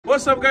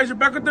What's up, guys? We're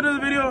back with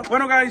another video.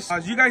 Bueno, guys,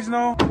 as you guys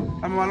know,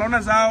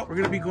 Mamalona's out. We're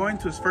gonna be going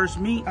to his first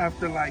meet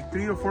after like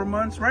 3 or 4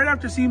 months. Right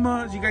after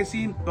SEMA, as you guys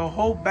seen, the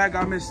whole back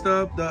got messed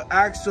up. The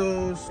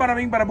axles, bada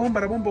bing, bada boom,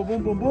 boom,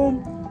 boom, boom,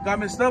 boom, got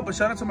messed up. But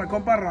shout out to my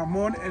compa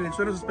Ramon and el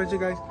suelo suspension,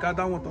 guys. Got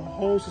down with the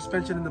whole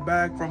suspension in the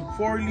back, from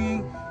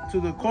foiling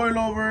to the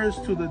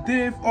coilovers to the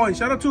diff. Oh, and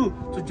shout out to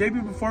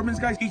JP Performance,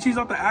 guys. He changed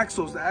out the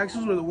axles. The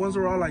axles were the ones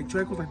that were all like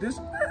trickles like this.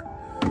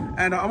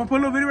 And I'm gonna put a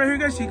little video right here,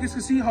 guys, so you guys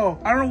can see how,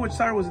 I don't know which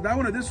side was it, that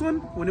one or this one,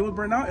 when it was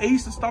burned out. It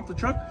used to stop the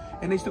truck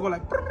and they used to go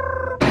like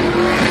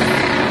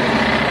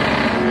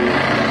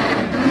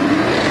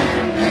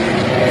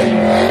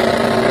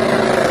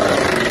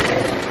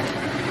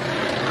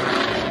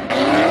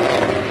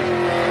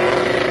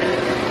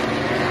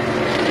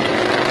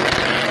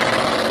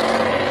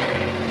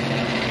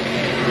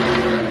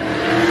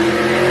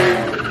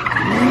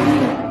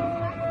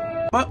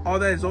But all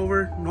that is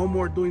over. No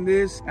more doing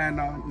this, and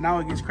now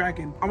it gets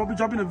cracking. I'm gonna be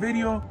dropping a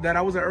video that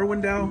I was at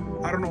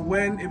Irwindale. I don't know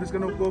when, if it's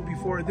gonna go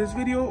before this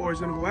video or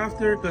it's gonna go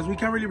after, because we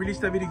can't really release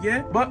that video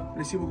yet. But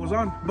let's see what goes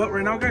on. But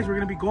right now, guys, we're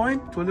gonna be going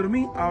to a little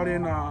meet out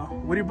in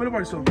Whittier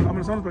Boulevard. So I'm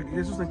gonna sound like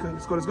let's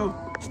go, let's go.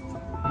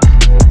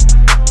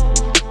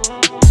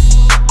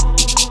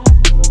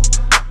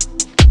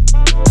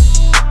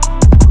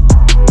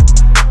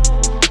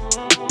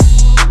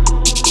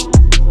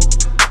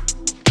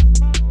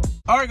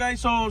 All right, guys,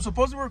 so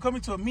supposedly we're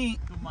coming to a meet,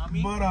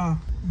 but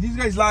these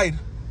guys lied.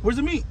 Where's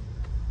the meet?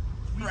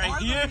 Right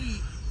here.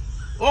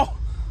 Oh,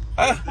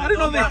 I didn't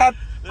know they had.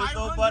 There's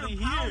nobody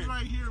here.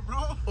 Right here,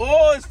 bro.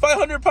 Oh, it's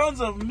 500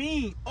 pounds of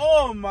meat.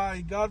 Oh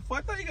my God!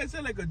 I thought you guys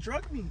said like a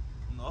drug meat.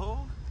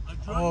 No. A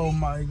drug Oh meat.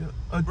 my God!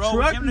 A Bro,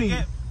 drug meat.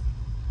 Get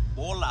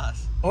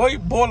bolas. Oh,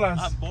 bolas.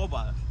 Not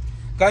bobas.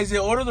 Guys, they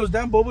ordered those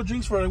damn boba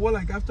drinks for like what,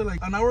 like after like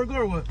an hour ago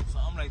or what?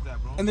 Something like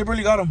that, bro. And they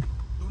barely got them.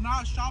 Do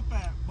not shop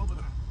at Bubba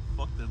Time.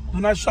 Fuck them. Do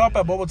not shop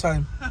at Bubble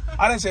Time.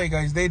 I didn't say it,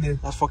 guys. They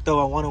did. That's fucked up.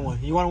 I wanted one.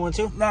 You wanted one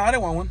too? Nah, I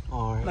didn't want one. Oh,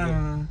 all right.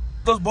 Nah.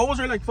 Those bobos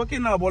are like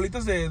fucking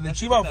bolitas de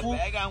chiva, fool.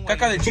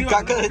 Caca de chiva.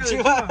 Caca de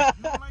chiva.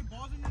 You don't like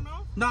balls in your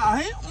mouth? Nah,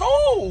 I ain't.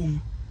 No.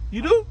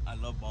 You do? I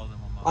love balls in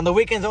my mouth. On the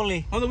weekends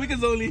only. On the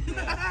weekends only.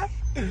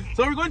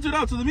 So we're going to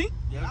now, to the meet?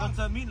 Yeah, we're going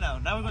to a meet now.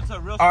 Now we're going to a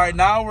real. All right,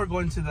 now we're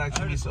going to the I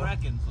actual heard meet. it's So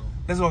cracking, so.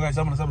 let's go, guys.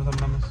 Vámonos.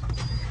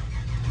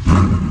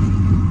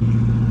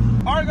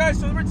 All right, guys,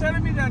 so they were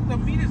telling me that the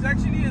meet is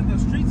actually in the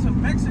streets of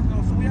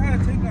Mexico, so we had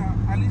to take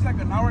at least like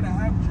an hour and a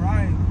half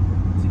drive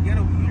to get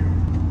over here.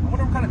 I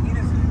wonder what kind of meet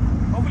is it.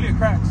 Hopefully it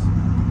cracks.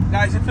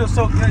 Guys, it feels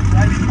so good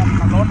driving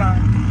Mamalona.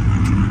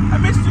 I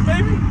missed you,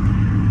 baby.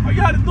 Why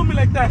you had to do me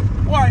like that?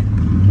 Why? It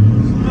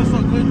feels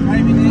so good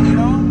driving it, you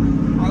know?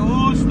 A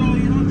gusto,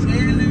 you know,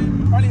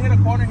 chilling. Probably hit a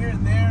corner here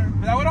and there.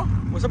 ¿Verdad, güero?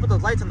 What's up with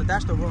those lights on the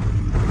dash though, bro?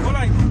 What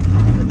light?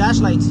 The dash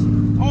lights.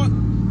 Oh,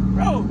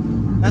 bro.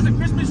 That's a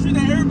Christmas tree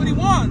that everybody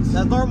wants.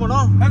 That's normal,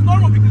 no? That's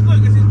normal because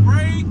look, it's his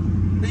brake.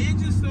 The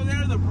engine's still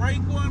there. The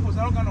brake one, pues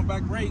I don't got no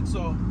back brake,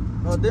 so.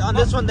 Oh, on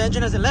this one, the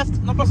engine hasn't left?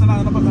 No pasa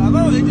nada, no pasa nada.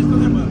 No, the engine's still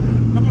there, but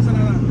no pasa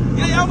nada.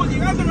 Yeah, almost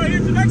llegando right here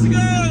to Mexico.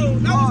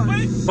 That was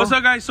quick. What's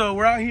up, guys? So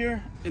we're out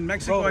here in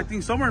Mexico. I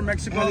think somewhere in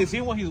Mexico. Have you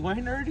seen what he's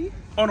wearing already?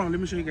 Oh no, let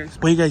me show you guys.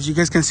 Wait, guys, you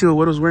guys can see what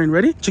Widow's wearing.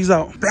 Ready? Check this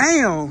out.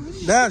 Bam!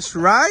 That's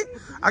right.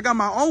 I got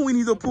my own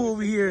Winnie the Pooh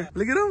over here.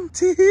 Look at him.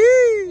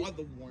 Tee-hee.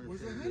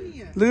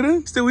 Look at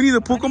him. Este Winnie the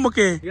Pooh como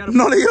que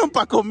no le dieron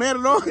para comer,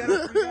 ¿no? You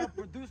gotta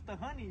produce the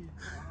honey.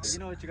 You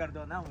know what you gotta do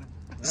on that one.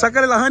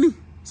 Sácale la honey.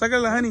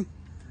 Sácale la honey.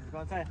 Go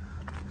inside.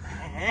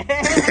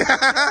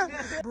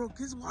 Bro,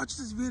 kids watch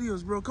these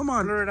videos, bro. Come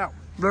on. Blur it out.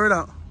 Blur it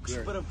out.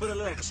 Yeah. Put a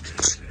little.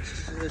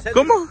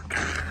 Come on.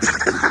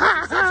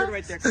 Censored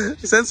right there.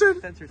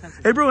 Censored? Censored.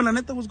 Hey, bro, la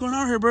neta, what's going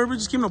on here, bro? We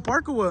just came to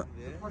park or what?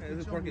 Yeah, this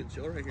is parking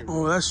chill right here.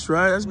 Oh, that's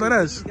right. That's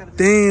badass.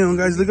 Damn,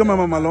 guys, look at my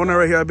Mamalona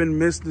right here. I've been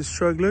missing this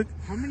truck. Look.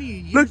 How many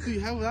years Look. do you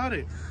have without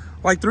it?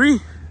 Like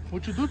 3.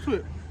 What you do to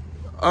it?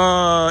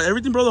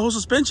 Everything, bro. The whole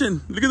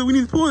suspension. Look at the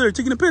Winnie the Pooh there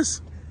taking a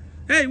piss.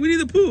 Hey, Winnie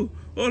the Pooh.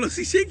 Oh, look,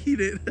 he's shaking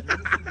it.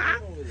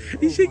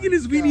 He's shaking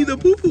his Winnie the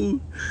Pooh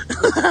Pooh.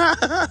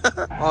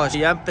 Oh,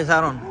 ya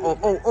empezaron. Oh.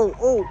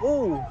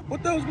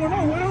 What the hell's going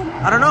on? What?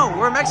 I don't know.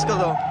 We're in Mexico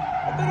though.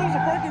 I thought it was a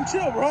park and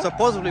chill, bro.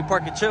 Supposedly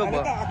park and chill,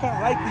 but. I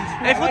can't like these.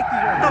 Hey, I like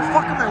these right what the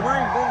fuck am I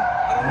wearing, bro?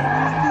 I don't know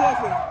what to do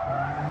off it.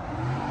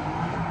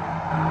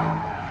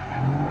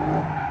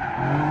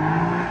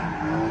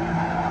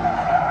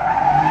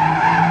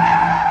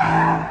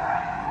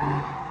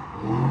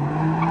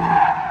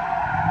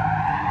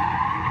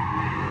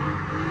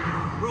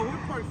 Bro, we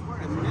parked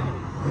smart as hell.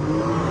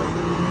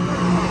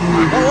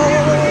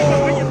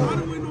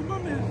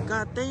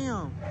 God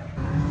damn.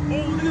 Oh,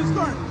 look at this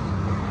car.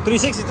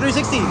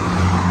 360.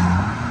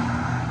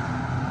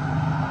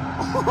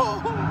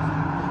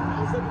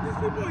 What's up with these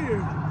people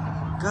here?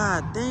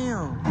 God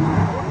damn.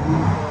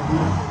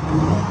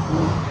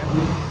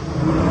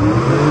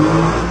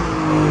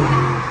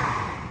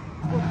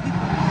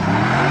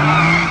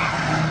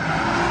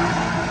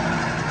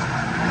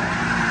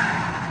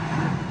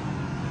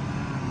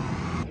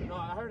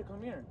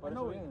 come here. I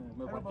know it.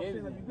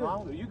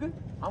 You good?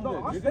 I'm good. No,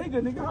 You I'll good? stay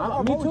good, nigga.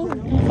 Me too.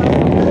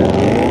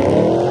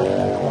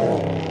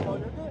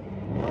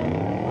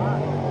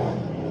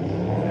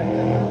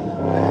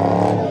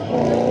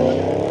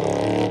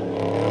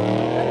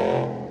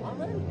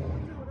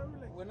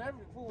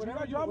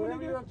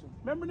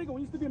 Remember, nigga, when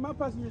you used to be in my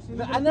passenger seat.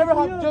 I never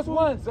have just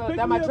once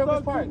that my truck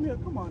was parked.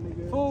 Come on,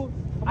 nigga. Fool.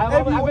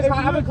 I've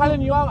been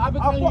calling you out. I've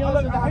been calling you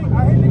out. I hate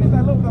niggas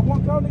that look that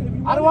want clout,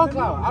 nigga. I don't want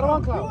clout. I don't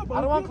want clout.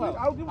 I don't want clout.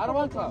 I don't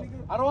want clout.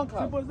 I don't want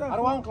clout. I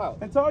don't want clout.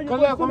 And tell you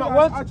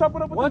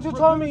once you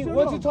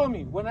told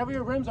me, whenever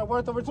your rims are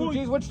worth over 2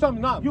 G's, what you told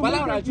me? No,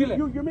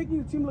 you're making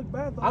your team look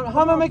bad.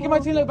 How am I making my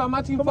team look bad?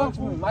 My team fucks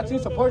me. My team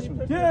supports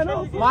me. Yeah,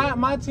 no.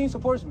 My team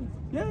supports me.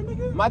 Yeah,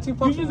 nigga. My team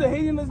fucks me. You just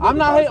hating this. I'm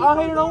not hating. I'm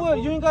hating on what?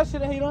 You ain't got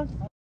shit to hate on.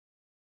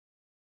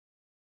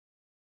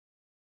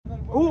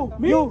 Who?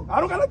 Me? You. I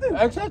don't got nothing.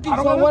 Exactly.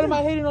 So what am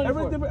I hating on you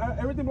for?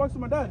 Everything belongs to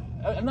my dad.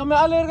 No me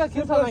vale verga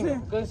quién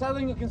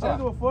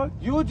sabe.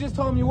 You just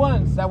told me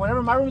once that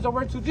whenever my rims are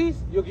worth 2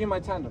 G's, you'll give me my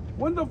tandem.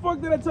 When the fuck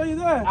did I tell you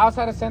that?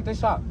 Outside of Sente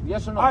shop.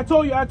 Yes or no? I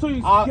told you.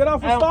 Get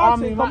off the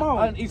stocks and come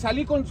on. Y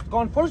salí con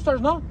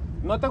 4-stars, ¿no?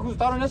 No te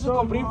ajustaron eso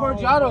con Green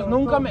Yaros.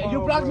 Nunca me.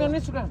 You blocked me on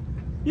Instagram.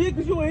 Yeah,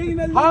 because you were hating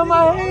that. How am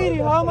I hating?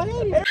 How am I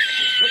hating?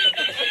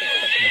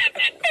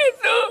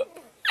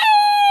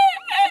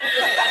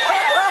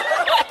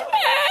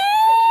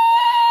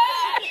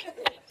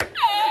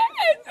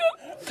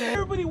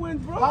 Everybody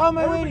wins, bro. How am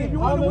I hating? If you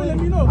want to win, let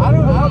me know. I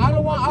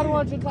don't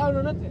want your clout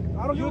or nothing.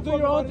 You do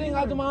your own thing,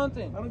 I do my own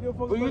thing. I don't give a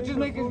fuck. But you just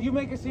make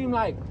it seem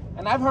like,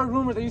 and I've heard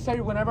rumors that you say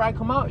whenever I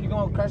come out, you're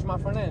gonna crash my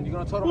front end. You're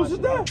gonna total my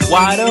shit.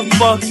 Why the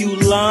fuck you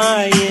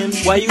lying?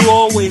 Why you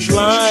always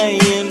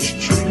lying?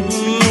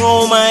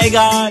 Oh my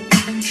God.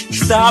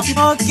 Stop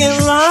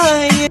fucking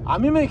lying. A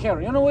mí me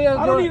dijeron, yo no voy a...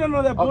 I don't need to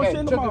know that bullshit.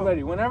 Okay, check it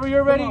ready. Whenever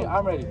you're ready,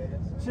 I'm ready.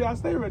 Shit, I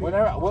stay ready.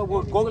 Whenever,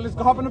 let's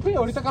go hop in the pit.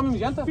 Ahorita cambio mi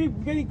llanta.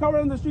 Getting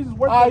covered on the streets is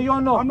worth it. You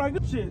don't know. I'm not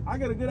good. Shit, I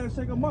get a good ass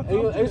shake a month.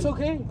 It's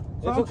okay.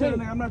 It's okay.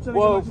 I'm not trying to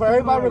well, for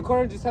everybody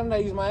recording, just tell them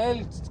that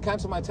Ismael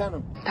cancel my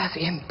tandem. Está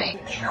bien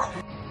pendejo.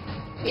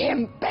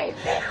 Bien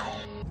pendejo.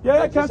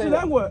 Yeah, cancel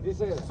that what?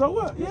 So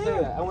what?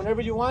 Yeah. And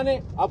whenever you want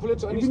it, I'll put it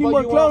to any spot you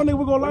want. If you need more clout, nigga,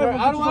 we're gonna live.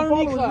 I don't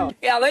need clout.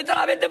 Ya, vete a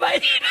la mente,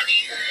 bye.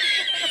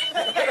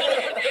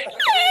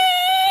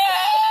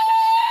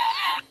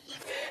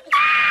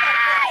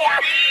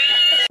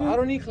 I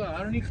don't need clout.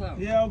 I don't need clout.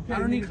 Yeah, okay. I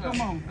don't need clout.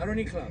 Come on. I don't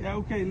need clout. Yeah,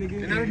 okay,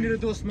 nigga. And I don't need to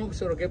do a smoke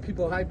show to get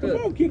people hyped up.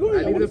 Come on, keep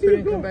going. I leave the pit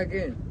and come back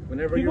in.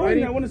 Whenever you're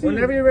ready.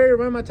 Whenever you're ready to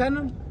run my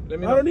tandem, let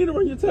me know. I don't need to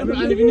run your tandem.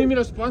 And if you need me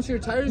to sponsor your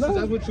tires, since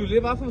that's what you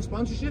live off of,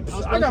 sponsorship,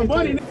 I got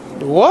money.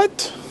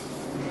 What?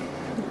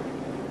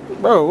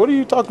 Bro, what are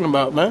you talking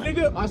about, man?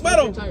 Nigga,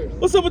 Güero,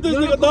 what's up with this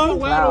nigga,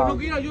 dog?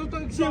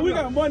 Shit, we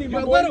got money,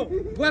 man.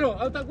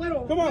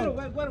 Güero. Come on.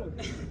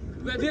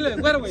 Dile.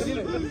 I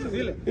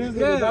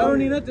don't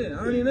need nothing.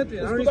 I don't need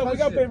sponsorship. We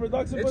got papers,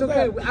 dog. It's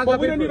okay. But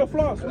we don't need a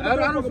floss. I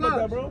don't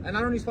floss, bro. And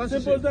I don't need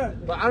sponsorship. Simple as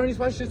that. But I don't need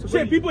sponsorship.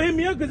 Shit, people hit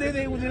me up because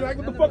they like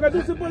what the fuck I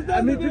do. Simple as that.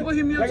 I mean, people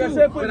hit me up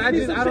too. But I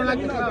don't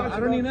like the clout. I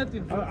don't need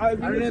nothing. I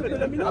don't need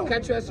nothing. I'll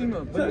catch you at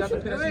SEMA. But you got to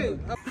pay at SEMA.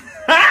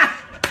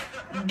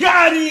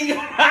 Got him.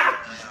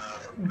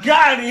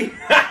 Got him.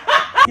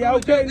 Yeah,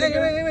 okay. Hey.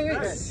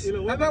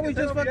 How about we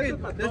just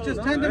fucking, let's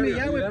just tandem it,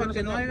 yeah, güey, para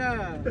que no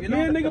haya, you know.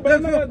 Nigga, but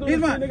I'm not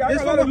doing this, nigga.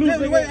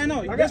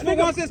 This one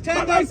wants his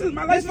tandem.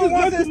 This one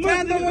wants his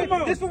tandem.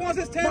 This one wants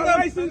his tandem.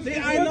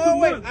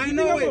 I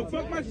know it.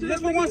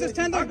 This one wants his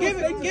tandem. Give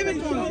it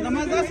to him.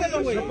 Nomás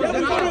dáselo, güey.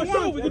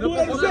 We can do it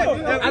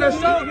at a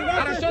show.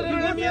 At a show, they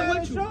don't let me in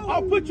with you.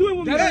 I'll put you in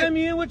with me. They don't let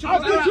me in with you.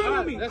 I'll put you in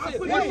with me. That's it.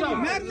 What's up?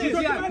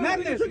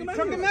 Madness.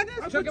 Trucking Madness?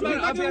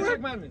 I'll be at Truck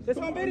Madness. It's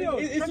on video.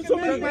 It's so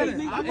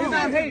many.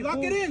 Hey, lock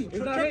it in.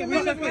 Trucking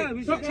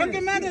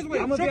Madness, wait.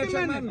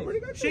 Trucking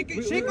Madness. Shake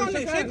on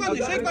it.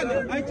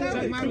 I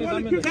tell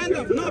you.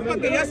 Tandem. No, para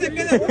que ya se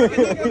quede.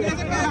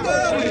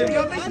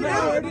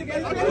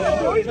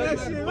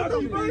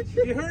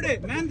 You heard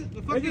it, man.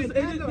 The fucking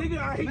nigga,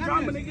 I hate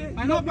drama, nigga.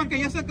 I know, para que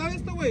ya se acabe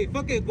esto, güey.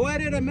 Fuck it. Go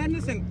at it at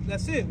Madness and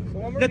that's it.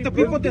 Let the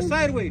people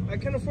decide, güey. I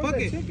can't afford that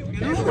ticket. You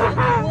know?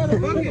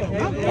 Fuck it.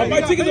 I'll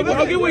buy tickets.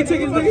 I'll give away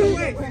tickets, nigga.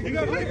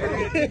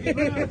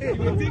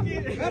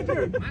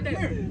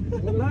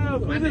 I know.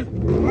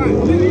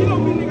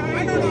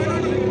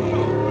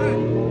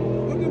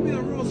 What could be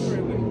the rules for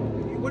it?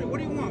 What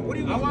do you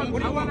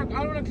want? I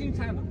want a clean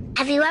tandem.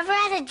 Have you ever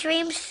had a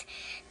dreams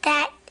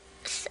that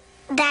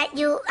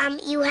you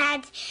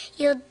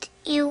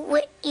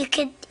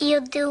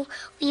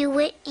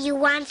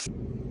want?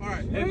 All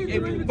right.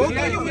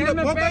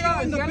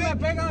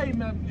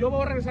 Yo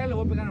voy a regresar y le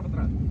voy a pegar para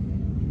atrás.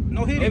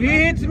 No hitting. If he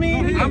hits me,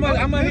 I'm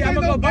gonna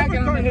go back and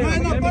I'm gonna hit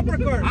him. No bumper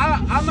card.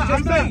 I'm not. A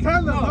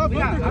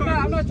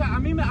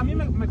mí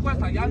me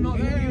cuesta. Ya no. I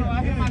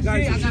hit my shit.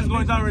 Guys, this is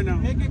going down right now.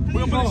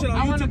 We're gonna put this shit on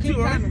YouTube too,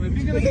 alright? If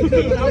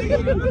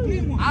you're gonna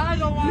get I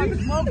don't want to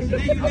smoke.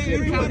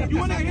 You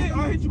wanna hit?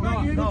 I'll hit you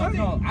back. No.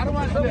 I don't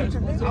want to hit you.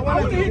 I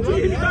want to hit you.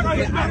 Hit me back. I'll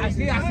hit you back. I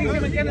see que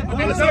me entiendes.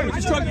 That's what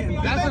you're trucking.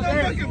 That's what I'm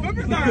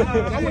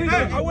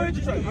saying. I want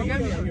to hit you.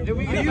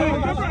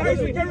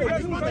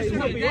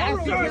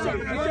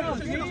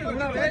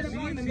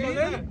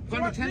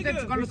 Cuando se te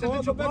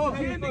chocó,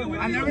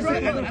 I never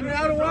said, I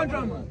don't want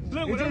drama.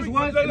 It just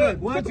was,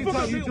 look, once you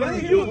talk, you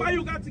talk. Why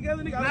you got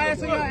together, nigga? Nah,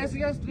 eso ya se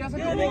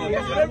acabó.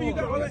 Whatever you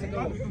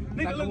got,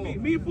 nigga, look,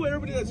 me and fool,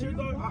 everybody that's here,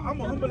 dog.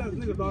 I'm a humble ass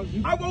nigga, dog.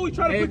 I've always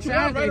tried to put you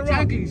on right around.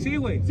 Exactly, see,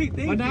 wait.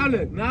 But now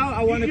look, now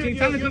I want to keep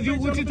telling because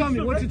what you told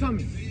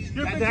me?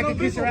 That I can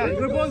kiss your ass.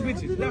 We're both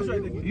bitches. That's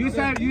right, nigga. You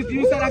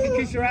said I could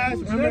kiss your ass,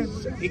 remember?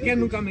 ¿Y quién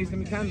nunca me hizo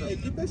mi candle?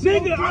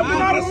 Nigga, I've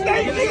been out of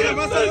state,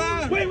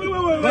 nigga. Wait,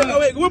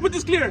 we'll put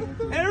this clear.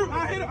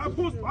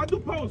 I do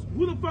posts.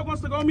 Who the fuck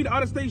wants to go on me to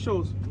out of state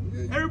shows?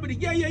 Everybody,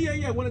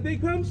 yeah. When the day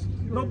comes,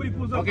 nobody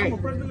pulls up. Okay. I'm the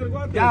first nigga to go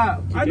out there. Yeah.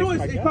 I know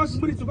it costs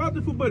money to go out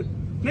there, food, but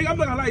nigga, I'm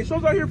not gonna lie.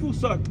 Shows out here, food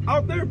suck.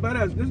 Out there,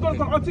 badass. Let's go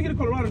to I'll take you to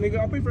Colorado, nigga.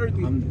 I'll pay for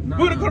everything.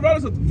 Go to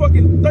Colorado's a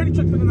fucking 30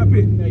 trucks fit in that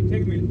pit. Hey,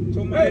 take me.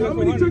 Hey, how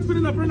many trucks fit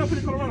in that pit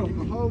in Colorado? A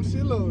whole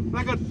shitload.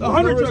 Like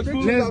 100 trucks,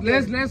 food.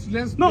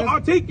 Let's. No,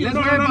 I'll take you. Let's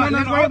worry about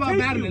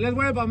Madeline. Let's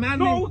worry about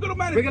Madeline. No, we're gonna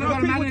Madeline. We're gonna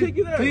go to Madeline.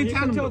 Clean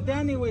tandem.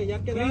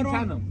 Clean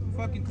tandem.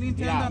 Fucking clean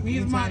tandem.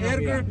 He's my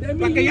Edgar.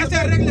 Para que ya se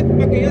arregle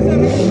todo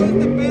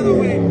este pedo,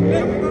 güey.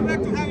 We're going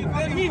back to having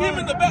fucking meet him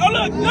in the back. Oh,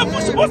 look, that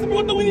push supposed to be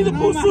what we need to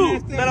push through.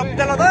 Te lo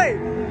doy.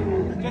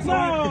 Just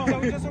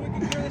so we can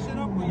clear this shit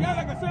up. Yeah,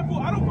 like I said, fool,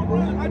 I don't fuck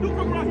around. I do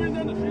fuck around here and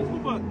there in the streets, fool,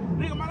 but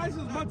nigga, my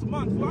license is month to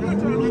month, fool. I'm not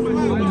trying to lose my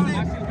shit.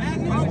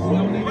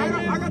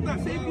 I got that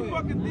safety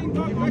fucking thing,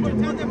 dog. I'll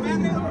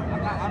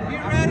be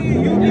ready.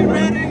 You be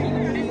ready.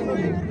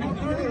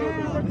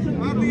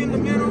 I'll be in the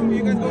middle.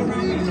 You guys go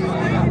around me.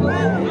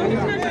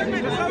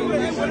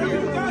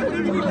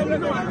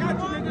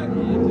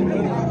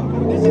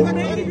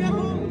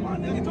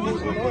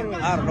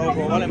 I don't know,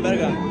 bro. Valen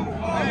verga.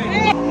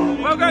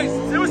 Well, guys,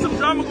 there was some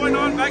drama going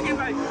on back in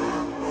like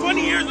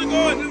 20 years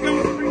ago, and this guy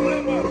was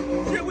bringing up.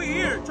 Shit, we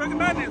here, Trucking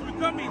Madness, we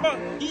coming.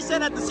 He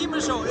said at the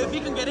SEMA show, if he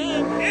can get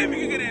in. If he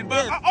can get in,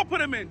 but I'll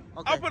put him in.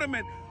 Okay. I'll put him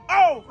in.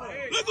 Oh,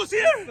 look who's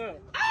here.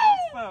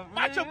 Oh,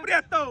 Macho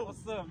Prieto.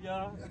 What's up,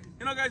 y'all?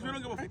 You know, guys, we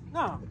don't give a fuck.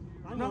 No,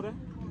 I know that.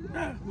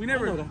 Yeah, we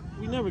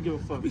never give a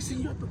fuck. We see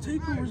you at the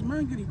takeovers,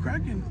 man, getting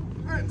cracking.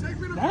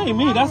 That ain't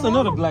me. That's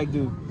another black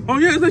dude. Oh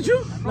yeah, is that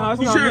you? No,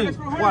 it's not sure? me.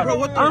 What? Bro,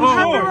 what I'm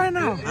happy right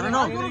now. I don't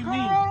know. It ain't me.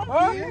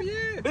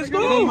 Let's go.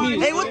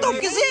 Hey, what the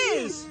fuck is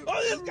this?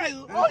 Oh, this guy.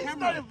 Oh, he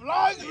started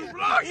vlogging.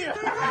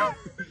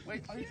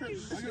 Wait,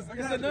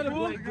 It's another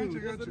black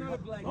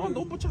dude. Oh,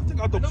 don't put your thing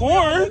out the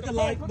porn.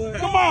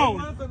 Come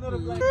on.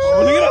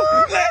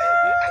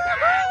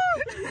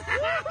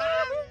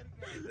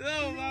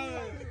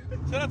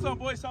 Shout out to my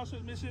boy South Shore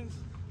Missions.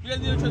 You guys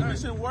need a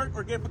transmission work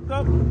or get fucked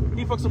up,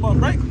 he fucks them up,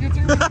 right? Let's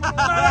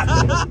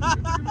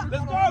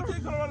go out to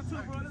Colorado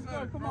too, bro. Let's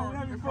go. Come on, we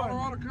having fun.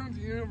 Colorado comes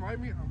to you, invite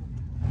me.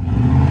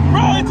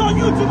 Bro, it's on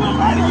YouTube. I'm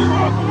inviting you, bro.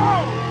 Come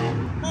on.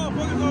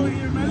 Motherfuckers over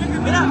here, man. Look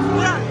at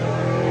that.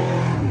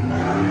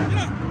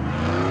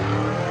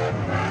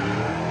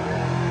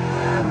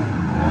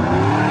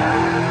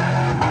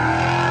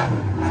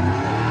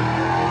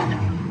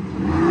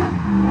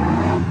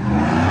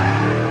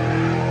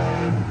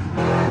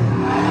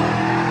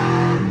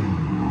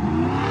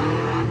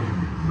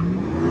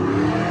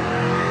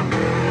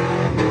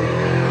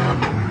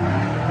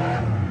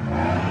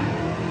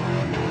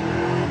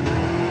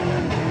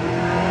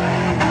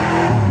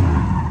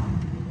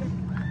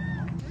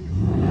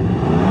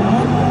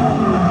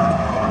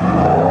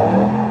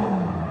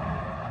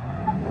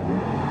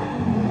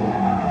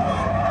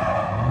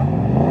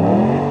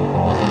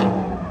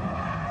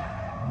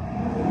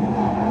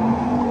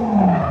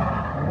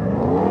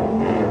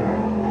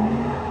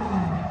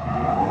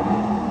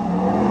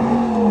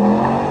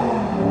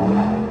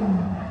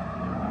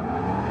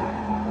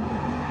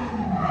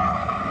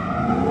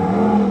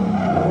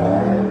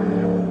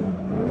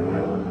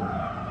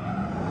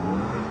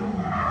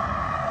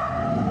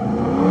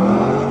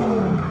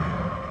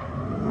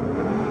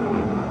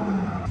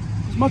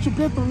 Macho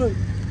Prieto, look.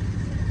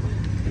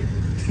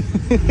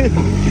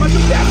 Macho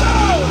Prieto!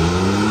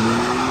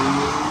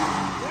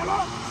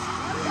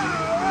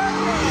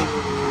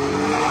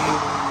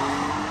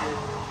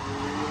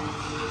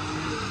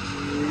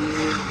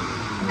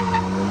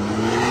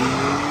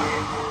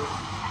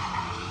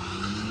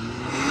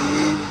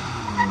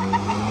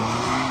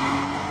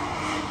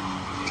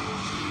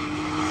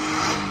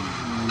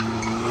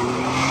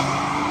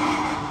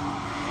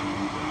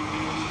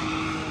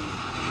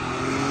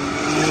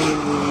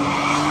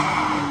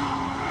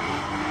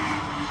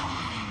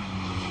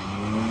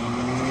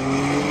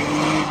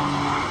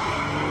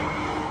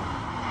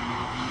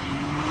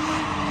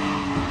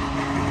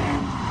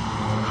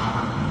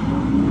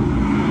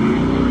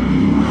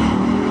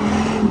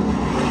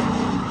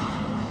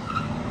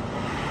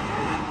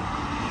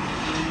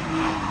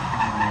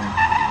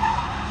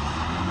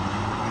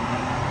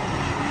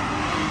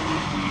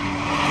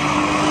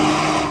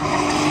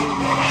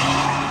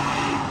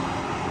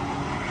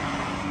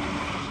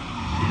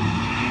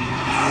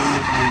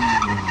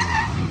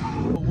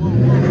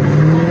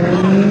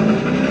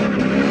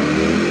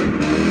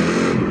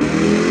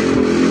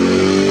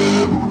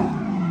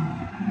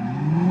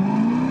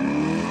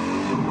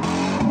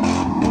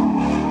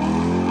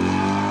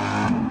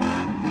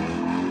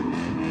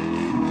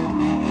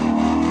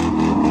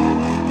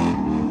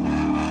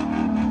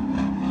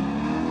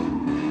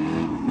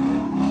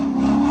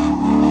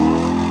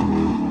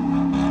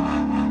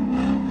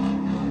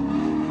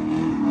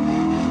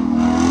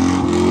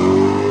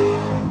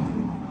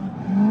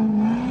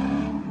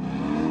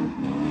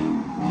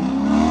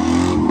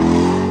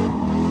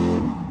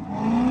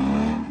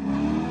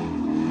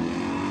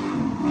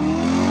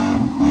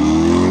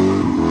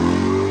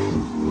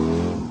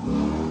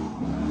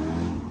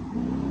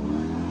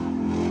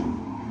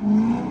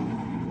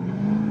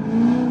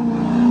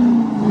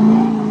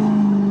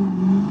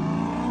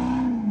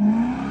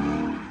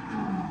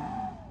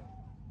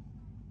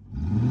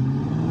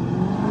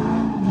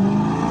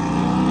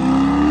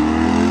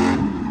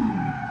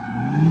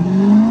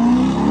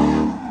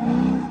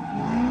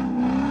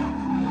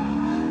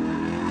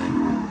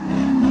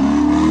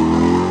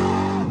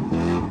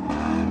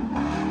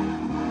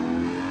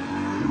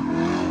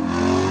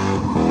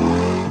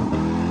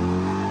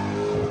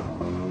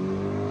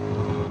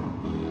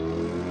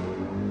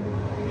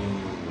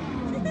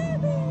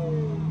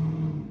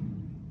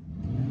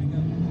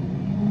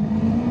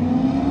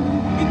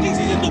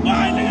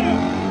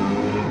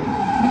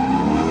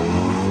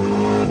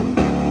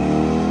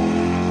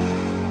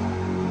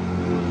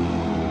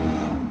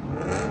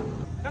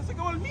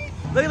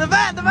 Look at the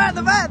van, the van,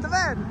 the van, the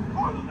van.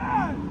 Oh, the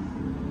van.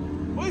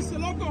 Oíste,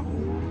 loco.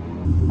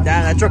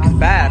 Damn, that truck is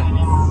bad.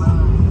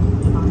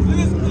 Look at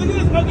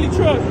this ugly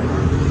truck.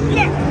 Look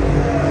at that.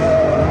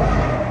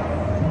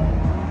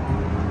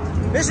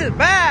 This is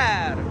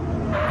bad.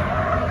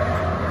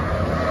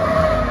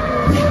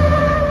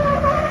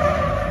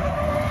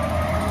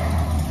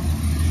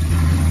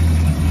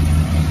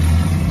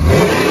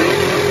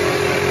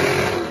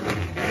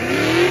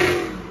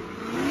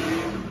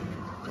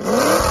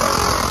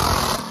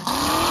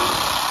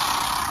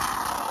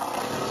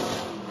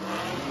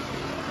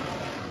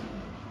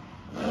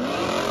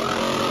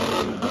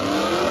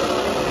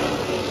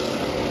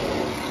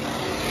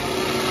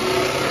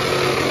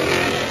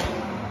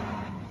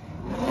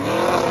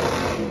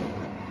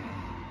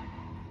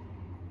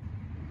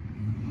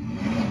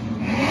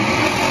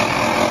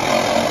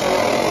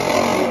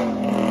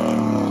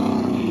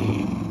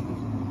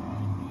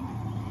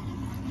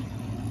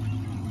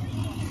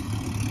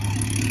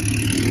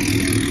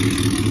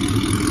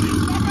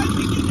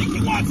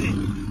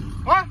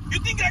 You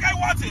think that guy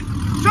wants it?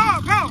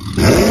 Sure, go.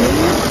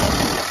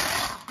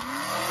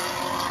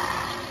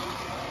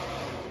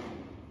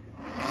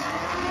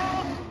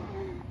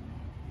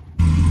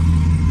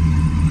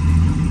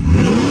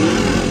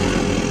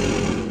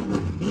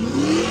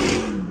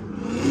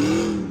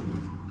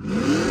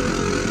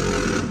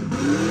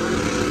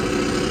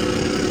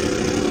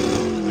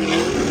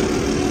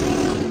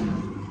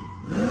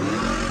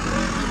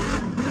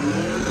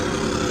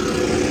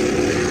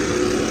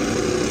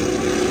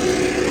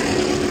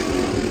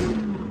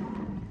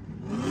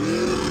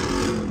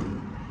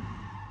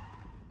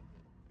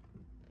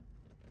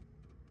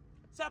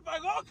 Se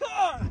apagó,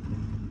 car.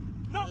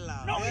 No,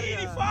 no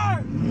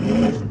 85.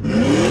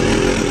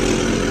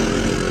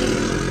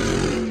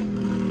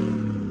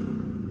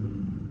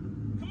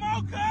 Come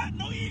on, cut.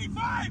 No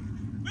 85.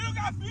 We don't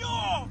got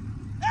fuel.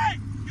 Hey,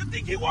 you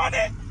think he wants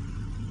it?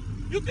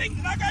 You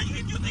think that guy?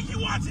 You think he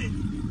wants it?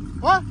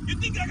 What? You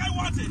think that guy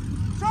wants it?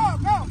 Sure,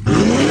 go.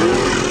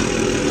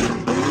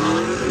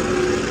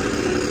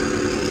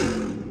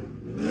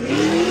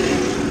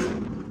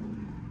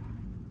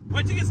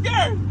 Why'd you get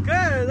scared?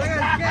 Good, I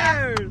got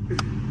scared.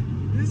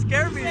 You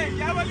scared me. Hey,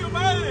 ya valió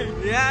madre.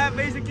 Yeah,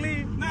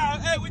 basically. Nah,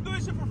 hey, we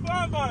doing shit for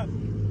fun, but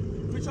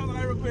let me show the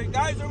light real quick.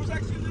 Guys, there was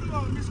actually a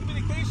little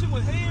miscommunication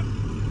with him,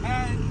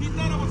 and he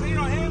thought I was hating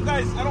on him.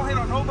 Guys, I don't hate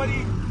on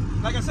nobody.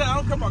 Like I said, I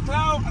don't care about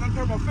clout. I don't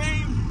care about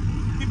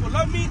fame. People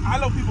love me. I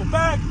love people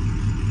back.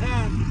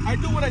 And I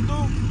do what I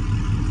do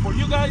for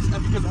you guys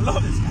and because I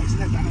love this, guys.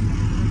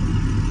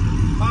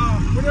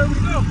 Where did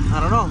everybody go? I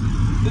don't know.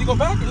 Did he go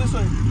back or this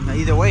way?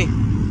 Either way.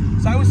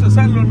 So I was still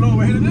sat a little low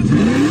right here. This.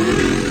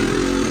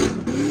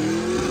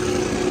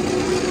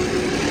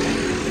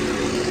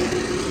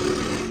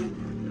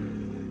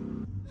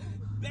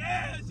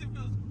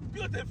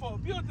 Beautiful,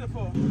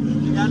 beautiful.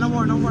 Yeah, no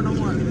more, no more, no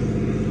more.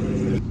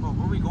 Oh,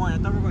 where are we going? I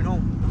thought we were going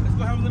home. Let's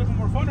go have a little bit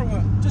more fun or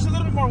what? Just a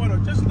little bit more, Widow.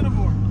 Just a little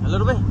more. A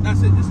little bit?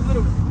 That's it, just a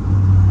little bit.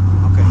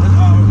 Okay. Let's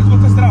go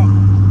test it out.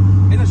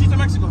 Hey, no, she's in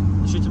Mexico.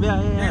 Shoot to be,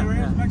 yeah. We're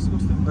in Mexico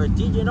still. Or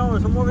DJ, no, or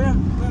somewhere over here.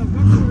 Yeah,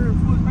 it's over here.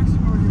 It's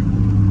Mexico over here.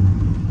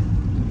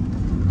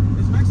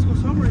 It's Mexico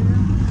somewhere here.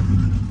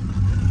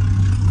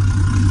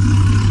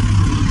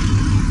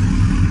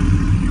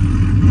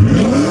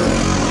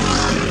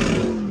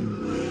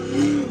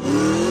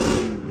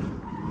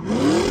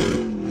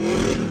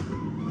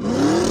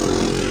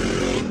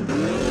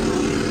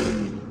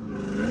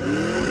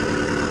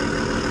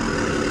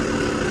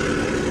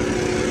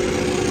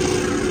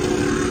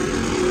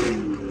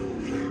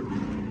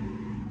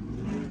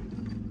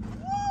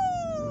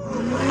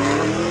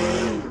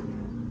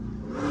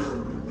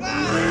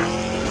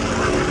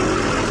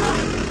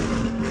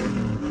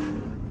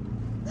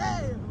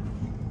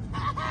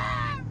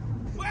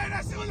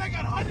 Like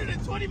at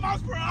 120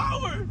 miles per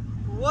hour.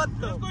 What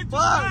the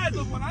fuck?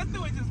 Look, when I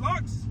do it, just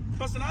locks.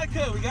 Trust and I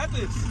cut. We got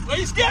this. Are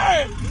you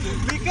scared?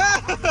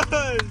 Because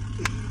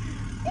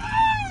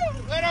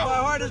my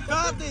heart is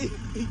pounding.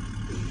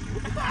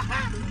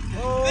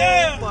 Oh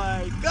damn.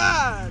 My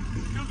God.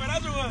 You feel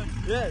another one?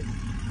 Yes.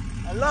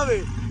 I love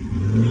it.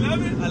 You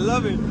love it? I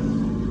love it.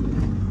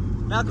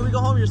 Now can we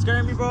go home? You're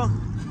scaring me, bro.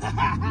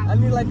 I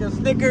need like a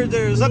Snickers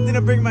or something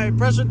to bring my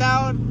pressure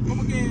down.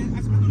 ¿Cómo que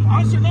has metido un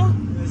monster, no?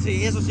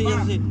 Sí, eso sí,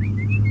 eso sí.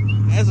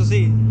 Eso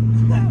sí.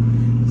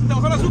 ¿Se te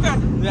bajó el azúcar?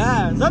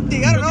 Yeah,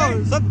 something, I don't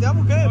know. Something, I'm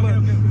okay, but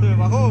se me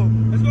bajó.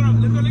 Let's go, let's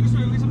go, let's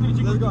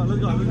go, let's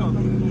go, let's go.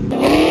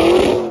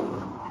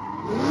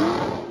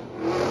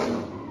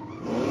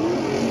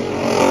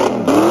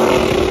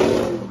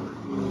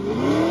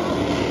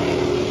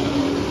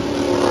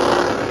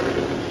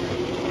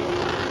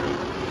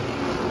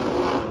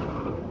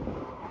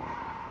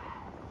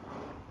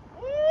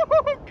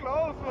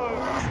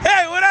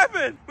 Hey, what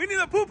happened? We need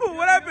a poo-poo.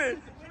 What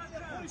happened?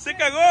 Se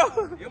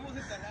cagó.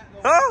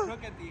 Huh?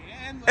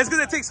 It's because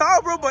it takes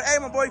all, bro. But hey,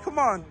 my boy, come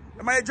on.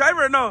 Am I a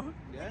driver or no?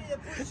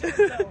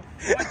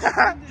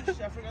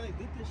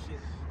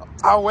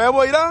 Ah,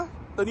 huevo, mira.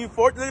 The new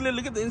Ford.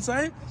 Look at the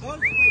inside.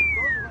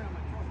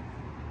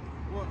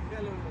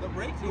 The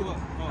brakes or what?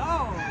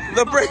 Oh.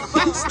 The brakes,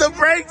 the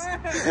brakes.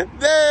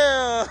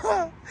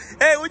 Damn.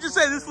 Hey, what'd you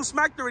say? This was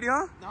smacked already,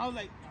 huh? No, I was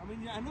like, I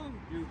mean, I know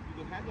you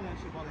can handle that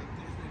shit about like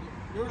this.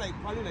 You're like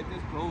probably like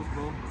this close,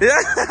 bro.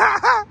 Yeah.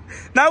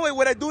 Now wait,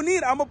 what I do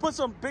need, I'm gonna put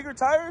some bigger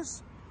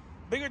tires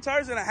and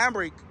a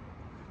handbrake.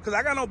 Cause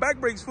I got no back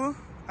brakes, fool,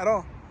 at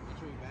all.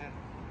 That's really bad.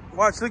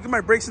 Watch, look at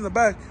my brakes in the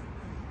back.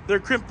 They're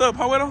crimped up.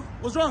 How Güero?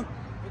 What's wrong?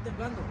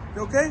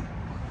 You okay?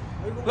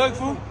 Look,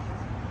 fool.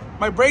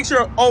 My brakes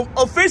are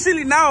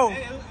officially now.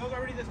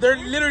 They're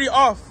literally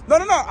off. No.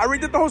 I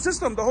redid the whole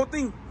system, the whole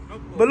thing.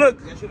 But look,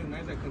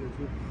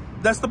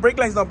 that's the brake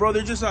lines now, bro.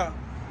 They're just pa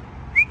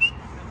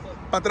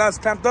atrás,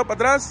 clamped up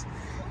atrás.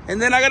 And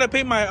then I gotta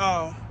paint my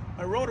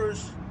my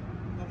rotors.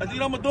 I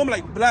think I'm gonna do them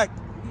like black.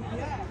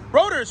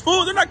 Rotors,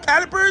 fool. They're not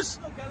calipers.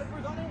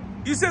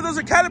 You said those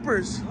are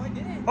calipers.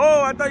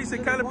 Oh, I thought you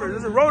said calipers.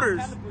 Those are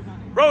rotors.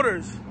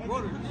 Rotors.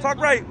 Talk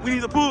right. We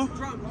need the pool.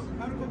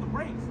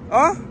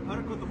 Huh?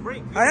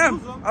 I am.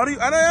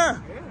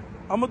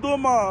 I'm gonna do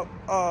them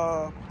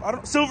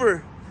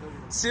silver.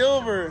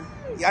 Silver.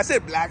 Yeah, I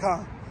said black,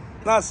 huh?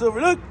 Not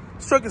silver. Look,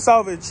 this truck is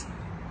salvage.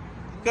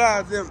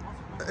 God damn.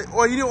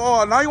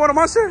 Oh, now you want a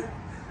monster?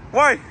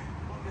 Why?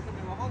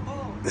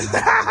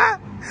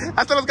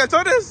 Hasta los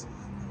cachones.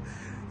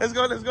 Let's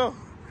go.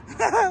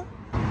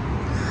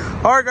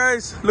 All right,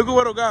 guys. Look at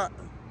what I got.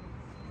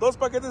 2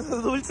 paquetes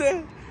de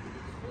dulce.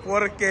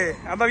 Porque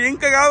anda bien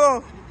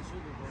cagado.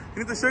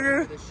 You need the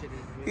sugar?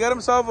 He got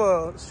himself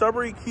a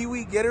strawberry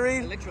kiwi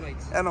Gatorade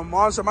and a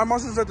monster. My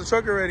monster's at the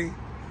truck already.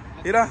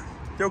 Mira,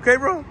 you okay,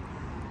 bro?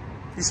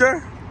 You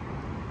sure?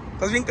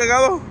 ¿Estás bien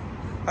cagado?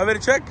 I better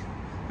check.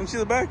 Let me see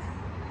the back.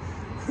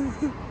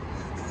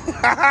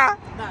 Nah,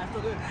 it's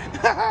still good.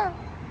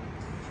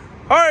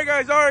 All right,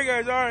 guys.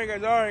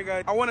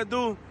 I want to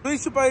do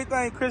Luis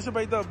Chupadita and Chris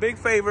Chupadita a big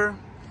favor.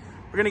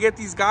 We're going to get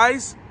these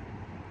guys.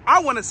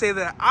 I want to say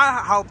that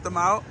I helped them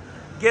out.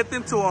 Get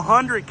them to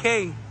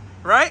 100K,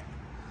 right?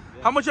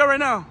 Yeah. How much are right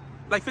now?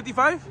 Like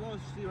 55? Well,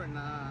 see right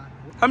now.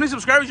 How many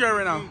subscribers you have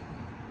right now?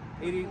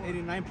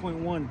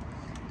 89.1.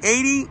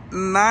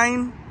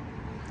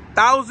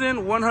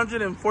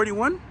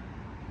 89,141?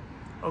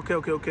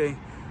 Okay.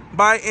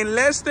 By in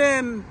less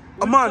than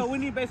a month. So we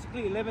need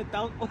basically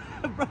 11,000. Bro,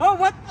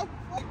 what the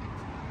fuck?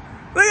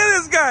 Look at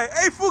this guy.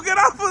 Hey, fool, get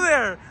off of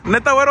there.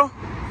 Neta, Güero.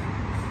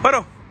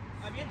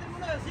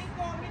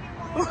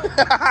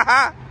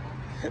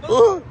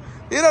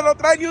 Mira, no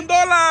trae ni $1.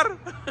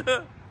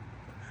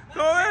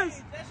 ¿Cómo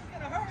ves?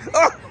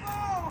 Oh.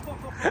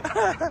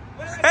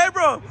 Hey,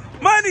 bro.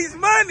 Money's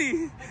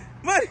money.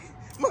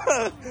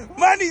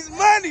 Money's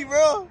money,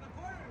 bro.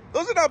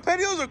 Those are not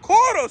pennies, those are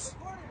quarters.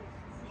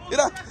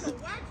 Mira.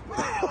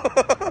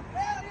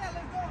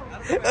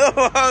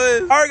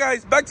 All right,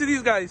 guys, back to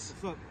these guys.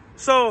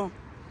 So,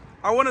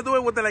 I want to do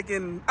it with I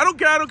don't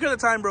care the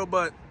time, bro,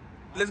 but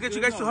let's get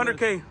you guys to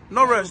 100K.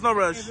 No rush.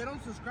 If they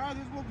don't subscribe,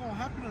 this is what's going to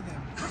happen to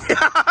them.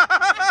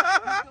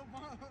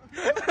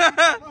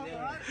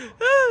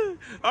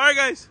 All right,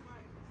 guys.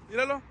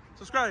 Míralo.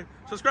 Subscribe. All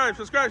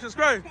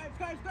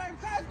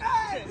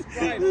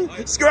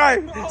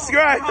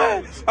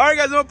right,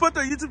 guys, I'm going to put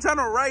the YouTube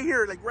channel right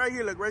here. Right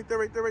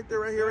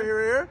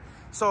here.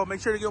 So make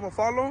sure to give them a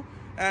follow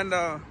and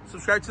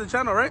subscribe to the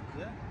channel, right?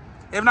 Yeah.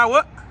 If not,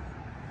 what?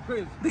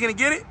 Chris. They going to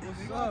get it?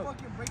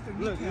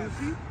 Look, you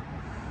see?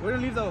 We're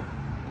going to leave the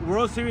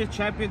World Series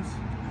champions,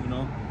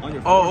 on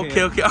your forehead. Oh,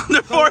 okay. On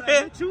their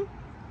forehead.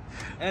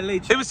 LA.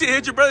 Let me see,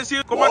 hit your brother.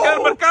 See cómo acá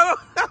el mercado.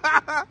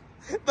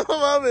 No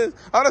mames.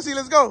 Ahora sí,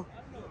 let's go.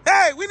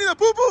 Hey, we need a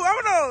poo-poo.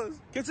 Vámonos.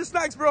 Get your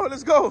snacks, bro.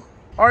 Let's go.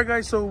 All right,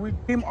 guys. So we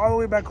came all the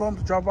way back home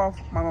to drop off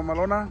my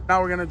Mamalona.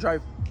 Now we're going to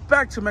drive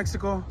back to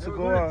Mexico to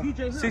go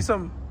see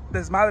some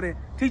desmadre.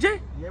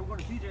 TJ? Yeah, we're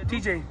going to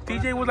TJ.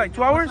 TJ was like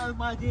 2 hours?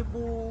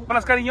 Con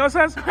las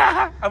cariñosas?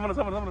 Vámonos.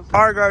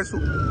 All right, guys. So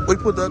we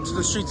pulled up to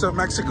the streets of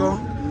Mexico.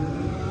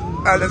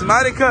 Al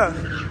desmadre.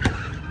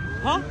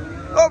 Huh?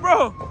 Oh,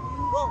 bro.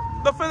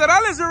 The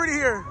Federales are already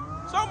here.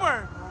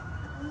 Somewhere.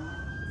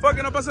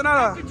 Fucking no pasa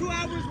nada. After 2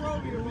 hours, we're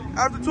over here.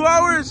 After 2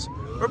 hours,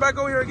 we're back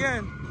over here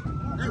again.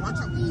 Hey, watch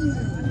out. You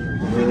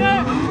see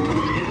that?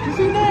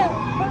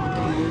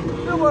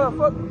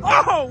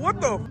 Oh,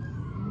 what the?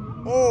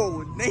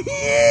 Oh,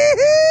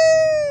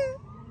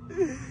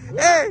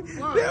 hey,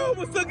 they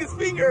almost took his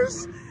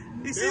fingers.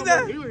 You see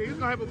that? He's going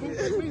to have a boom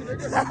finger.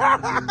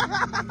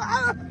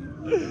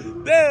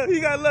 Damn, he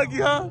got lucky,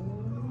 huh?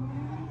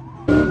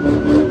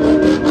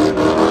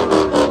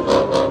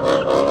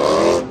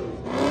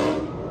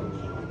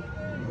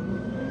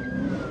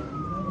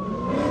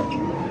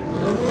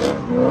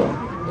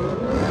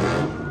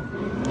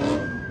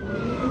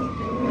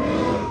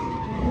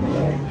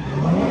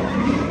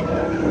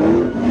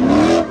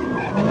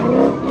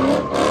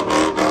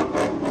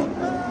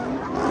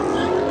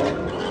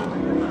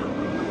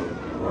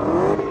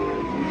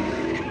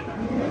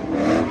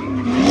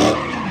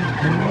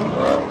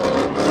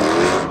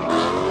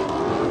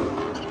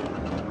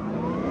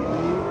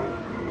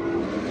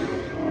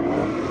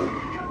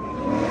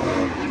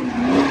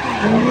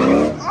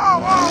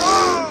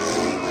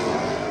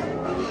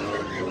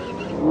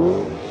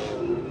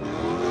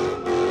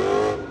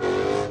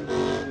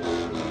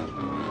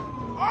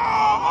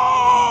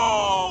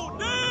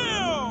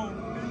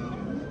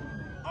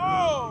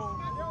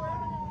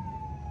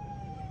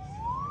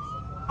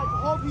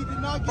 hope he did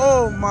not get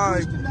Oh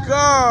my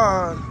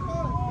God.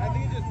 I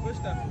think he just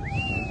pushed that.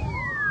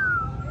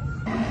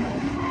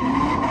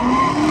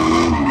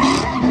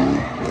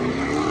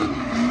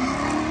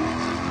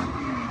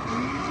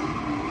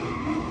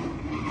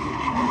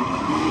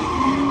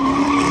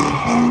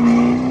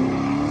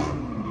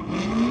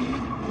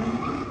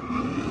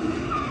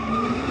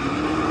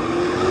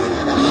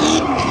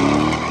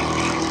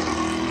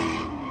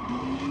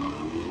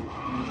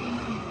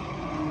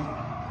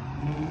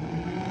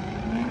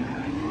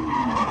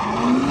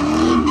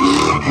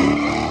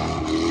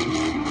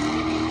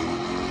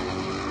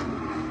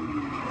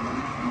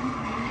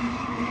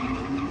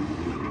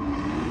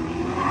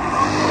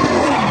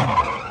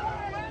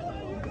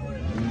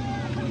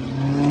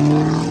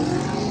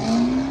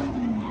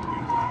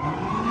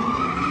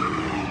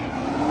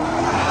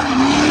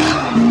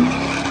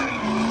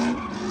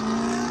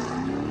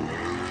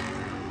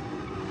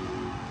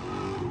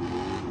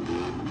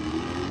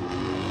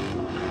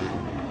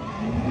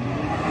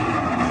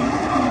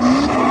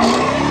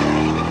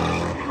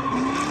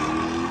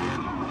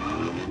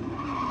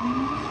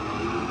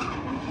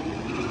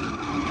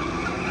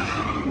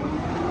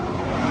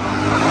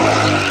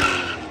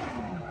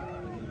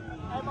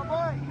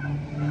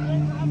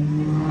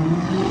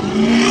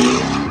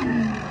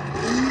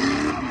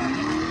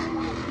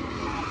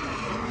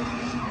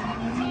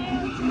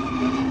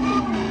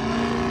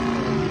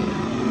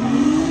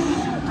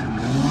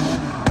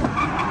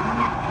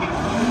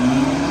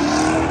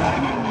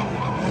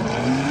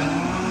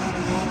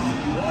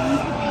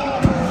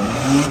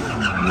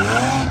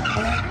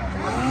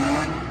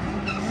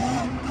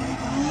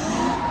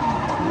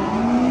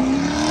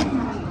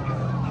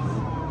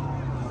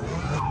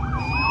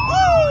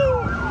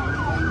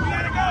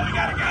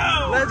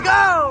 Let's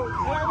go!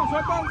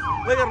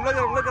 Look at him, look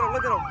at him, look at him,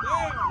 look at him.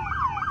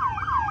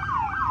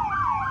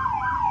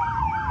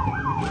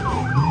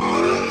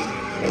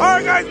 All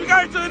right, guys, we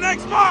got it to the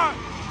next spot.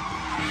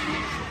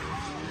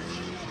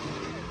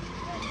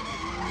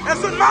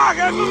 Eso es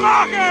magia, eso es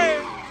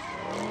magia.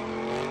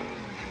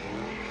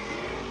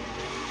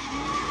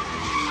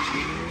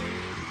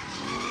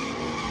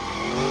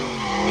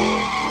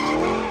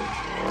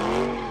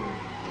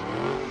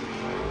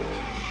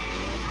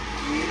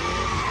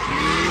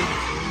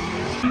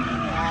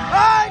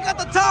 I got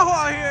the Tahoe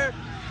out here.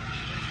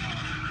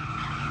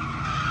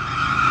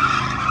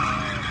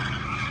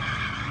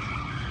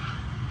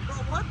 Bro,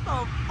 what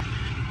the?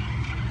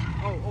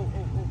 Oh.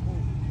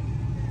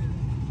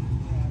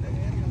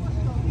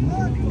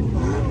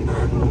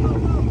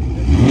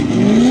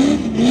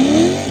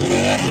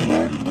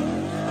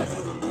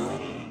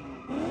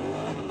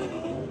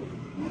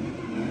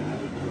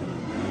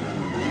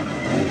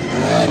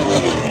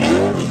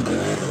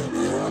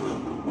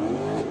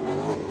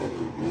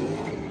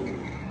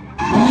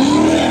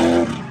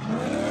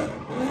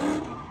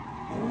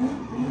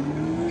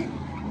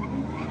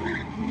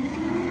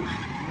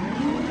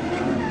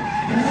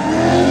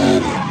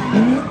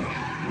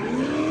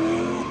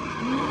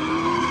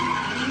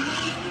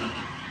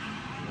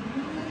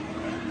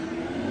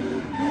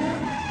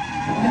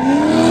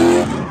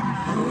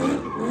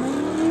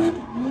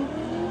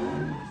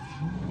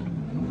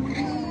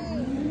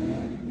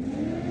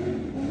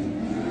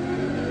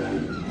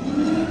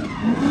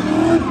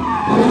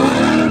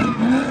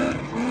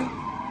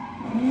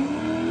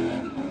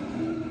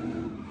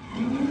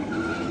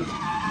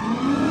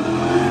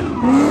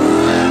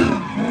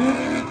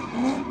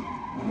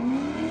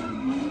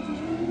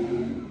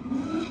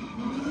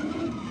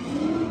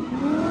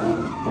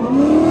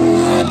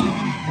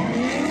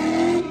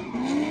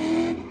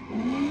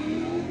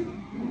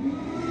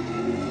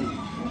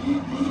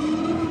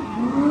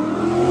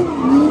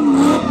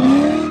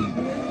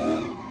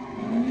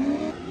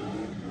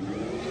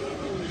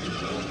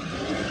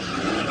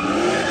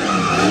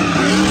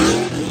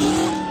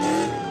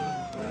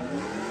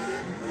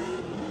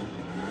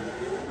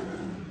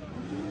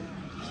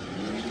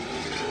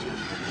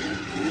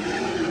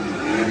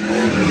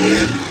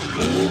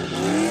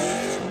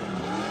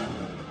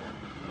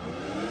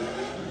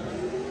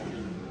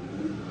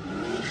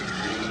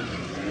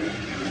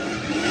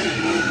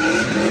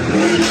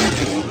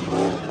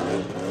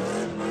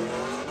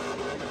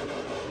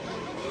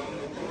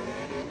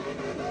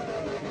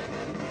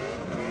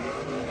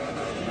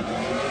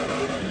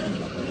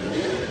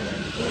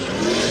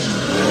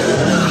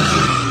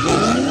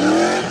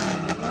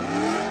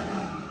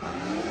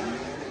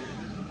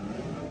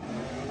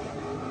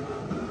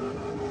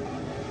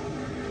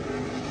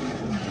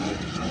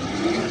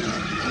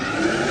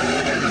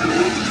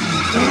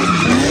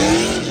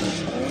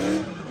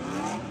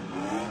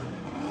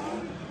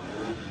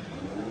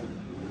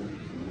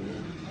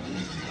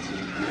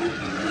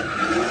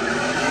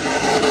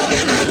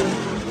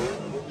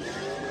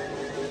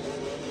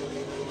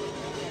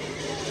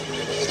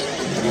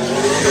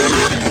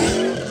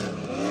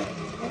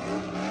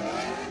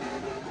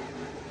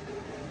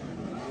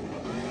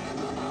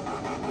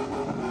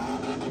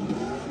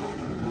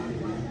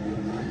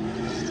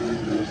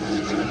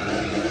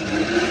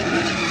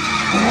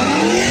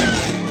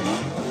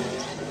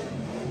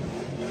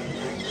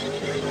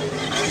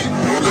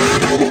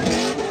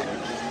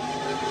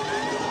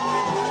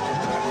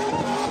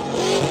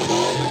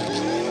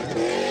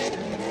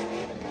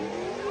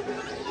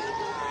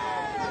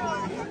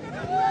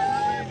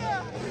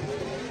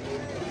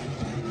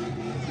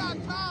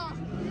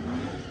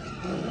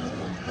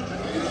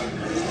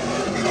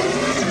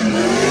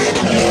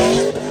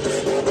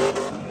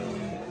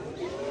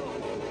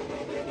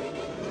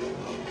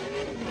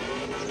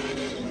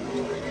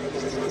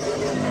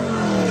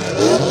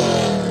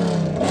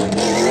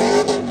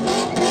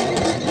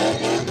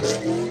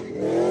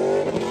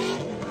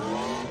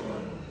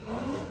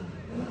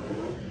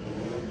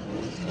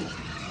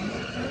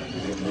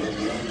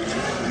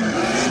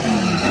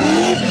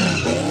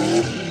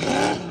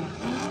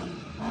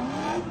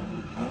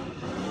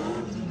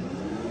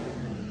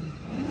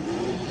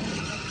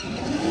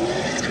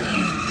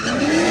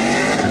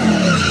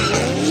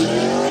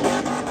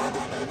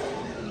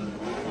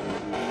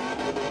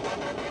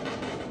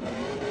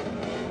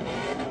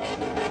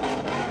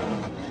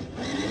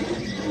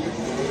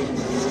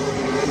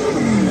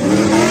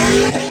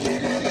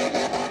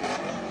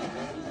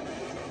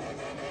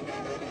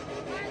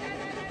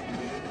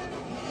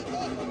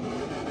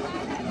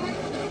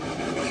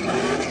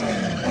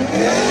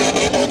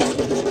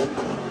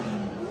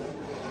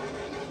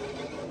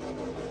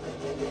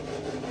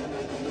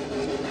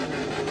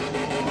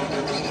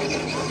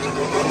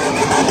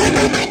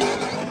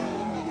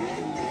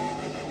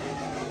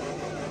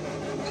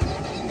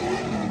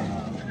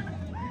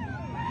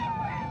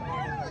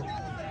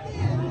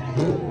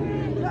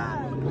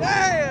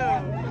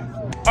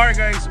 Alright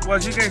guys, well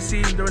as you guys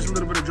see, there was a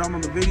little bit of drama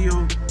in the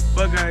video,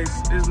 but guys,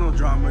 there's no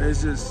drama.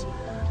 It's just,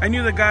 I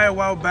knew the guy a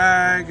while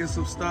back and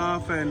some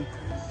stuff, and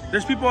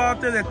there's people out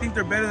there that think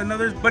they're better than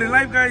others, but in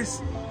life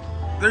guys,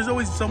 there's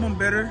always someone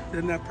better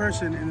than that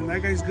person, and then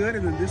that guy's good,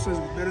 and then this one's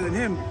better than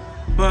him.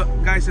 But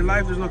guys, in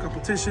life, there's no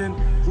competition.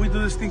 We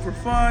do this thing for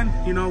fun,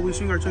 you know, we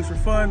swing our tricks for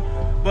fun,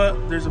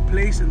 but there's a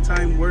place and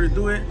time where to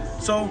do it.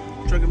 So,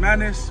 Drunken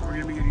Madness, we're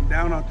gonna be getting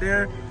down out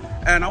there,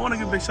 and I want to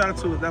give a big shout out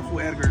to that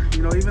fool Edgar.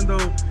 You know, even though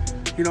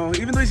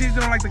he says he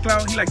don't like the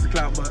clout, he likes the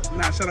clout, but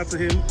nah, shout out to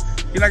him.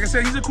 Like I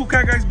said, he's a cool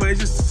cat, guys, but it's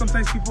just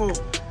sometimes people,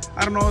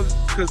 I don't know,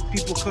 because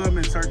people come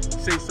and start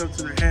saying stuff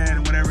to their head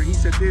and whatever. He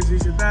said this, he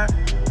said that,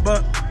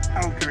 but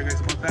I don't care,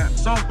 guys, about that.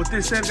 So, with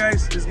this said,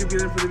 guys, let's give you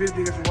the end for the video.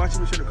 Thank you guys for watching.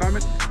 Make sure to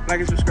comment, like,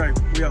 and subscribe.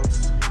 We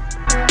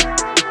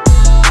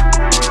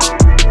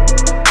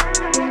out.